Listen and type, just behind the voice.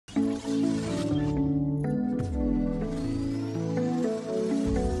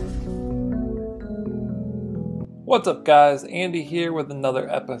What's up guys, Andy here with another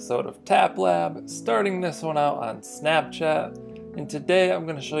episode of Tap Lab, starting this one out on Snapchat, and today I'm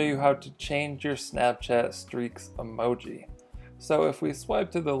going to show you how to change your Snapchat streaks emoji. So if we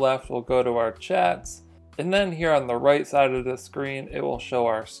swipe to the left, we'll go to our chats, and then here on the right side of the screen it will show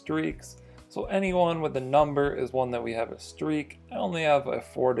our streaks. So anyone with a number is one that we have a streak. I only have a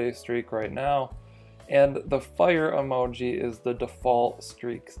 4-day streak right now. And the fire emoji is the default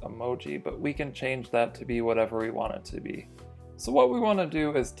streaks emoji, but we can change that to be whatever we want it to be. So what we want to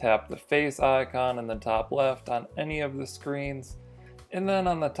do is tap the face icon in the top left on any of the screens, and then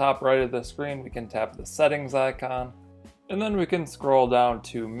on the top right of the screen we can tap the settings icon, and then we can scroll down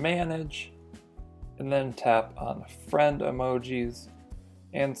to manage, and then tap on friend emojis,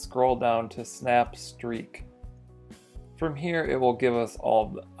 and scroll down to snap streak. From here, it will give us all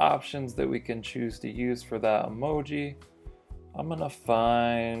the options that we can choose to use for that emoji. I'm gonna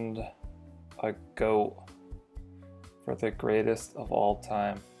find a goat for the greatest of all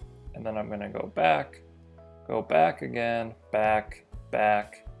time. And then I'm gonna go back again,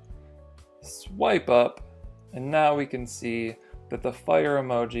 back, swipe up, and now we can see that the fire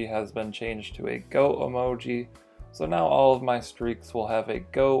emoji has been changed to a goat emoji. So now all of my streaks will have a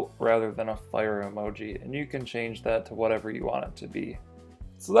goat rather than a fire emoji, and you can change that to whatever you want it to be.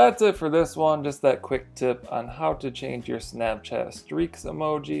 So that's it for this one, just that quick tip on how to change your Snapchat streaks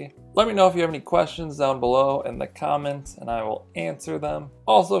emoji. Let me know if you have any questions down below in the comments and I will answer them.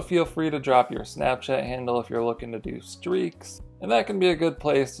 Also feel free to drop your Snapchat handle if you're looking to do streaks. And that can be a good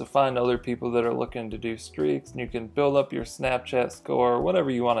place to find other people that are looking to do streaks, and you can build up your Snapchat score,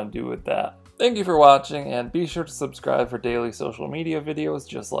 whatever you want to do with that. Thank you for watching, and be sure to subscribe for daily social media videos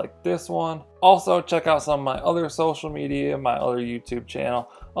just like this one. Also, check out some of my other social media, my other YouTube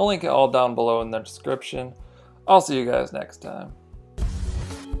channel. I'll link it all down below in the description. I'll see you guys next time.